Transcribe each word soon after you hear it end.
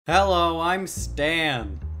Hello, I'm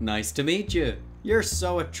Stan. Nice to meet you. You're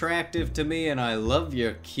so attractive to me and I love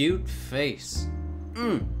your cute face.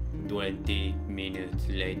 20 minutes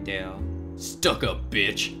later. Stuck up,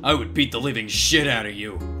 bitch. I would beat the living shit out of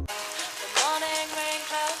you.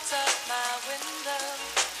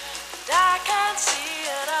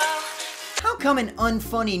 How come an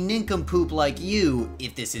unfunny nincompoop like you,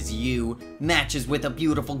 if this is you, matches with a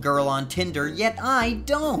beautiful girl on Tinder, yet I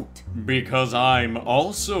don't? Because I'm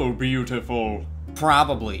also beautiful.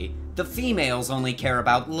 Probably. The females only care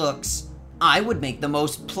about looks. I would make the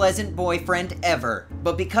most pleasant boyfriend ever,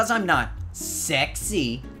 but because I'm not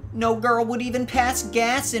sexy, no girl would even pass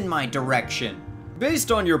gas in my direction.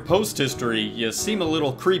 Based on your post history, you seem a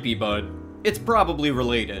little creepy, bud. It's probably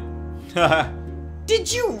related. Haha.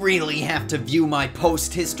 Did you really have to view my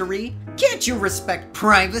post history? Can't you respect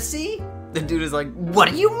privacy? The dude is like, what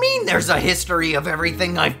do you mean there's a history of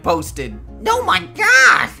everything I've posted? Oh my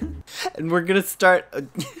god! And we're gonna start,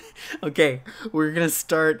 okay, we're gonna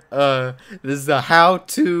start, this is a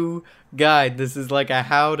how-to guide. This is like a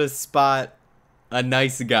how to spot a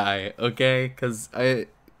nice guy, okay? Cause this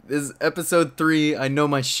is episode 3, I know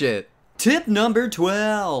my shit. Tip number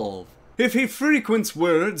 12. If he frequents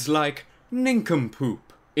words like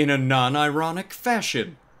nincompoop in a non-ironic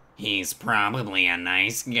fashion, He's probably a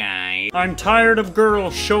nice guy. I'm tired of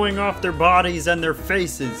girls showing off their bodies and their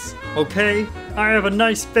faces, okay? I have a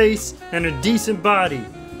nice face and a decent body.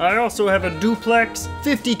 I also have a duplex,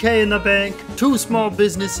 50K in the bank, 2 small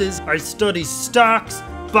businesses. I study stocks,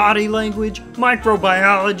 body language,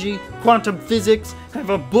 microbiology, quantum physics, have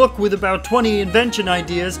a book with about 20 invention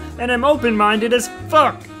ideas, and I'm open-minded as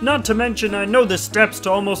fuck! Not to mention I know the steps to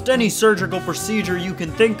almost any surgical procedure you can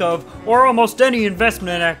think of, or almost any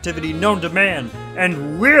investment activity known to man,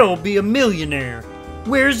 and will be a millionaire.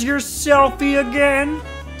 Where's your selfie again?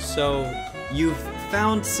 so you've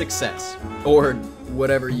found success, or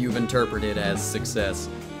whatever you've interpreted as success,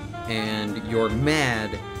 and you're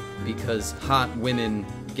mad because hot women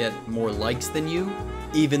get more likes than you,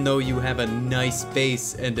 even though you have a nice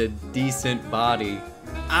face and a decent body.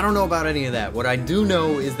 I don't know about any of that. What I do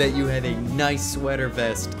know is that you have a nice sweater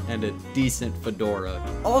vest and a decent fedora.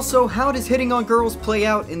 Also, how does hitting on girls play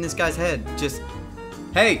out in this guy's head? Just,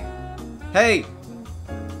 hey,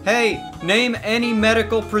 name any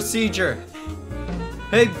medical procedure.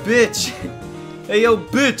 Hey, bitch. Hey, yo,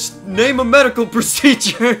 bitch, name a medical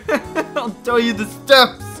procedure. I'll tell you the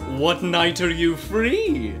steps. What night are you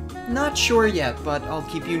free? Not sure yet, but I'll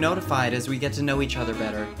keep you notified as we get to know each other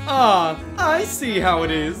better. Ah, I see how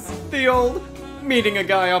it is. The old meeting a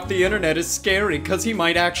guy off the internet is scary because he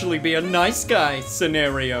might actually be a nice guy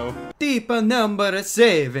scenario. Tip number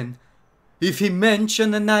 7. If he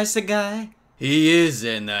mentioned a nice guy, he is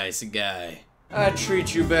a nice guy. I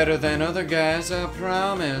treat you better than other guys, I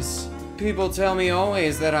promise. People tell me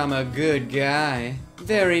always that I'm a good guy.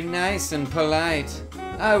 Very nice and polite.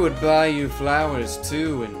 I would buy you flowers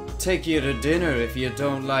too and take you to dinner if you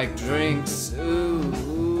don't like drinks.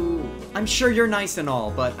 Ooh. I'm sure you're nice and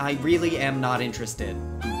all, but I really am not interested.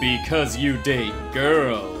 Because you date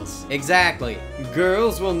girls. Exactly.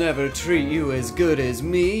 Girls will never treat you as good as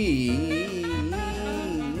me.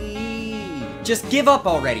 Just give up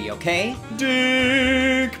already, okay?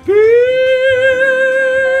 Dick pic!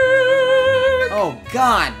 Oh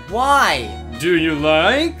god, why? Do you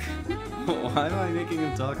like? Why am I making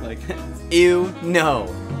him talk like that? Ew,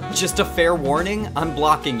 no. Just a fair warning, I'm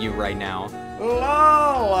blocking you right now.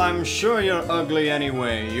 Lol, I'm sure you're ugly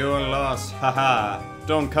anyway. You're lost, haha.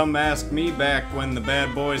 Don't come ask me back when the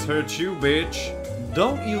bad boys hurt you, bitch.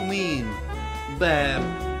 Don't you mean bad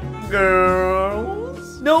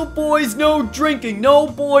girls? No boys, no drinking. No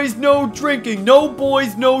boys, no drinking. No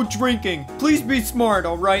boys, no drinking. Please be smart,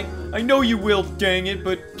 alright? I know you will, dang it,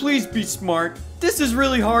 but please be smart. This is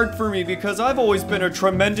really hard for me because I've always been a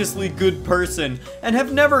tremendously good person and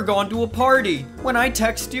have never gone to a party. When I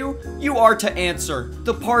text you, you are to answer.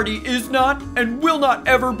 The party is not and will not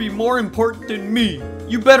ever be more important than me.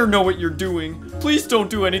 You better know what you're doing. Please don't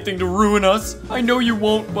do anything to ruin us. I know you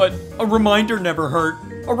won't, but a reminder never hurt.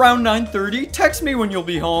 Around 9:30, text me when you'll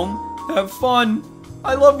be home. Have fun.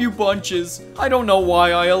 I love you bunches. I don't know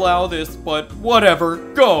why I allow this, but whatever.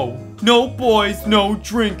 Go. No boys, no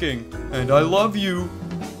drinking. And I love you.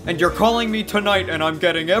 And you're calling me tonight and I'm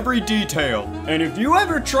getting every detail. And if you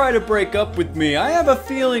ever try to break up with me, I have a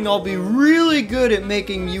feeling I'll be really good at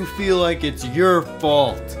making you feel like it's your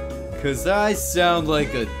fault. 'Cause I sound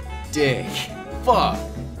like a dick. Fuck.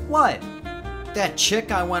 What? That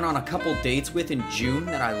chick I went on a couple dates with in June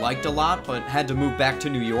that I liked a lot but had to move back to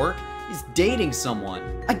New York is dating someone.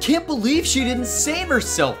 I can't believe she didn't save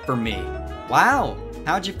herself for me. Wow,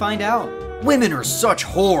 How'd you find out? Women are such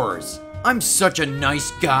whores. I'm such a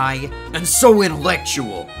nice guy and so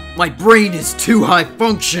intellectual. My brain is too high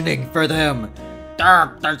functioning for them.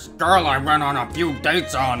 This girl I went on a few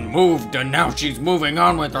dates on moved and now she's moving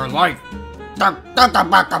on with her life. That's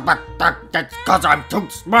cause I'm too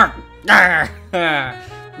smart.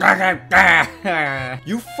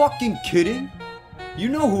 You fucking kidding? You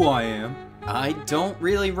know who I am. I don't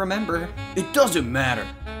really remember. It doesn't matter.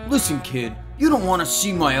 Listen, kid, you don't want to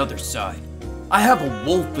see my other side. I have a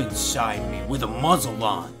wolf inside me with a muzzle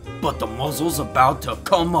on, but the muzzle's about to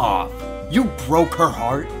come off. You broke her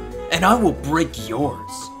heart, and I will break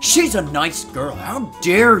yours. She's a nice girl. How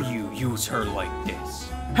dare you use her like this?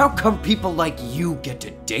 How come people like you get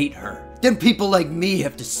to date her? Then people like me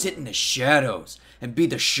have to sit in the shadows and be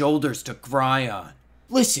the shoulders to cry on.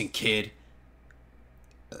 Listen, kid.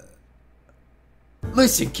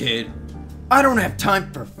 I don't have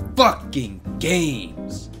time for fucking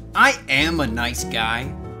games. I am a nice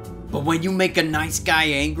guy, but when you make a nice guy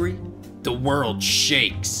angry, the world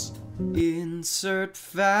shakes. Insert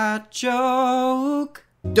fat joke.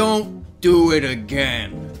 Don't do it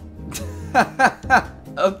again.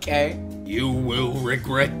 Okay. You will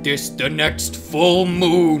regret this the next full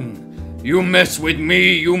moon. You mess with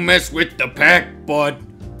me, you mess with the PACCC, but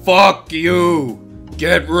fuck you.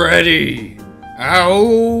 Get ready.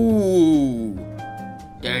 Ow!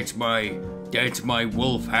 That's my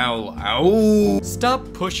wolf howl. Ow!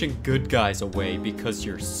 Stop pushing good guys away because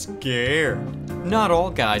you're scared. Not all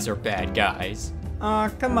guys are bad guys. Aw,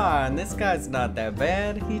 come on, this guy's not that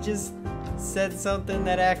bad. He just said something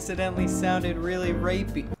that accidentally sounded really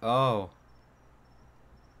rapey. Oh.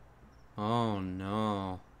 Oh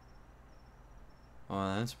no.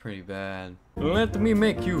 Oh, that's pretty bad. Let me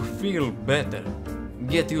make you feel better.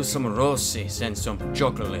 Get you some roses and some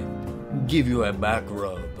chocolate. Give you a back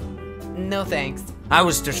rub. No thanks. I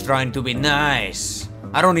was just trying to be nice.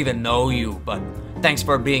 I don't even know you, but thanks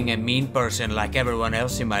for being a mean person like everyone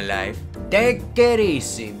else in my life. Take it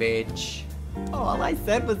easy, bitch. All I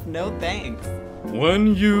said was no thanks.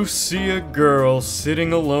 When you see a girl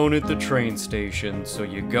sitting alone at the train station, so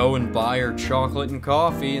you go and buy her chocolate and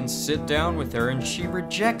coffee and sit down with her and she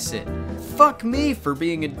rejects it. Fuck me for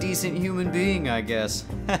being a decent human being, I guess.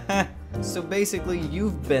 So basically,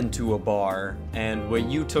 you've been to a bar, and what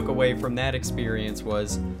you took away from that experience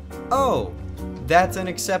was, oh, that's an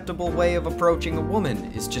acceptable way of approaching a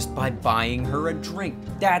woman, is just by buying her a drink.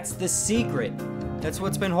 That's the secret. That's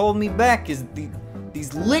what's been holding me back, is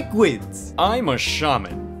these liquids. I'm a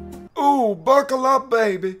shaman. Ooh, buckle up,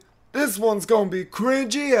 baby. This one's gonna be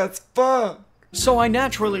cringy as fuck. So I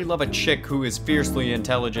naturally love a chick who is fiercely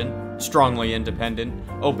intelligent, strongly independent,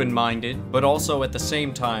 open-minded, but also at the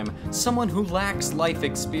same time, someone who lacks life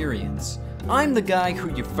experience. I'm the guy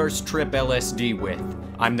who you first trip LSD with.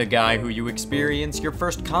 I'm the guy who you experience your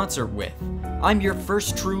first concert with. I'm your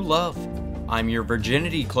first true love. I'm your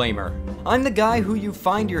virginity claimer. I'm the guy who you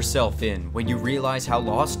find yourself in when you realize how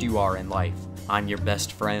lost you are in life. I'm your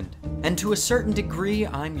best friend. And to a certain degree,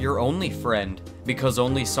 I'm your only friend, because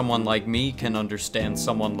only someone like me can understand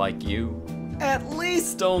someone like you. At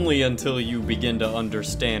least only until you begin to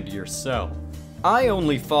understand yourself. I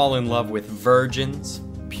only fall in love with virgins,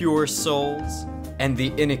 pure souls, and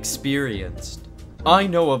the inexperienced. I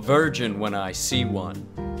know a virgin when I see one.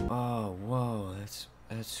 Oh, whoa,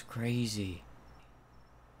 that's crazy.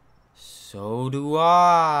 So do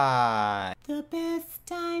I. The best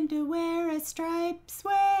time to wear a striped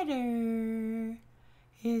sweater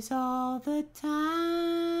is all the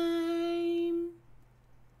time.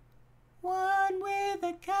 One with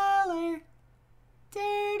a collar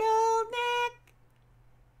turtleneck,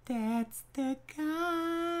 that's the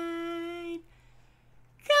kind.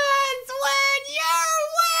 'Cause when you're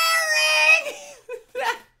wearing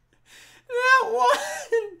that one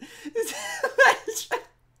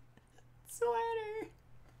sweater.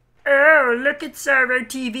 Oh, look at Sorrow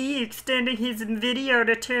TV extending his video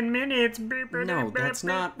to 10 minutes. No, that's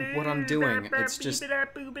not what I'm doing. It's just...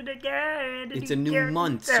 It's a new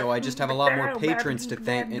month, so I just have a lot more patrons to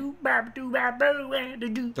thank. Are you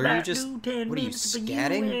just... What are you,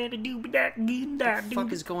 scatting? What the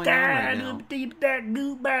fuck is going on right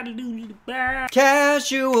now?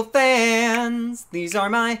 Casual fans! These are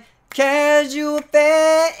my casual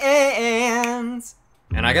fans!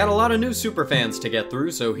 And I got a lot of new superfans to get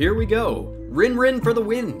through, so here we go. Rin Rin for the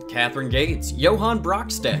win, Catherine Gates, Johan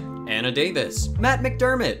Brockstedt, Anna Davis, Matt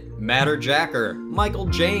McDermott, Matter Jacker, Michael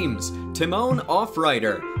James, Timon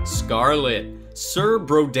Offwriter, Scarlett, Sir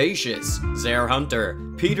Brodacious, Zare Hunter,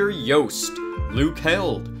 Peter Yost, Luke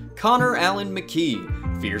Held, Connor Allen McKee,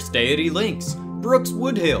 Fierce Deity Links, Brooks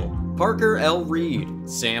Woodhill, Parker L. Reed,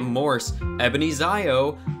 Sam Morse, Ebony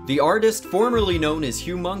Zio, the artist formerly known as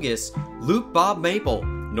Humongous, Luke Bob Maple,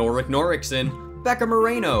 Norik Norikson, Becca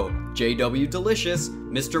Moreno, J.W. Delicious,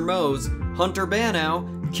 Mr. Mose, Hunter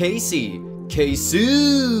Banow, Casey,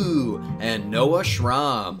 K-Sue, and Noah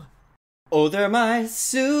Schramm. Oh, they're my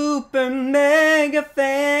super mega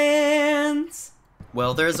fans.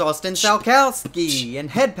 Well, there's Austin Salkowski, and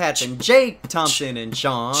Headpatch, and Jake Thompson, and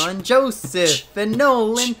Sean Joseph, and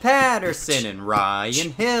Nolan Patterson, and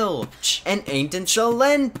Ryan Hill, and Ainton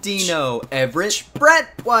Salentino, Everett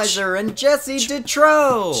Brettweiser, and Jesse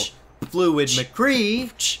Detro, Fluid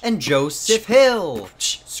McCree, and Joseph Hill.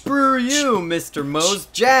 Screw you, Mr. Mose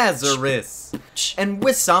Jazzarus, and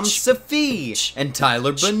Wissam Safi, and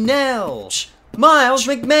Tyler Bunnell, Miles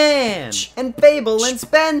McMahon, and Fable and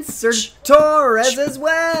Spencer Torres as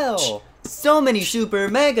well. So many super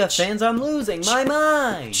mega fans, I'm losing my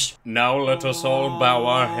mind. Now let us all bow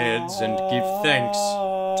our heads and give thanks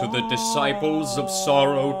to the Disciples of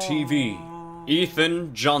Sorrow TV.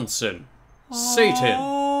 Ethan Johnson, Satan,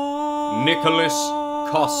 Nicholas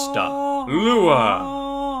Costa,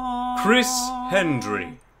 Lua, Chris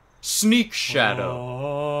Hendry, Sneak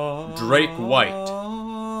Shadow, Drake White,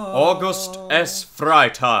 August S.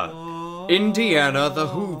 Freitag, Indiana the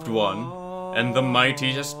Hooved One, and the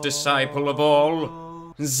mightiest disciple of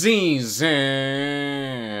all, Zize.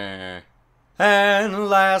 And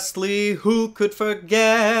lastly, who could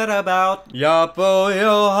forget about Yapo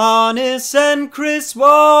Johannes and Chris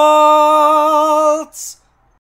Waltz?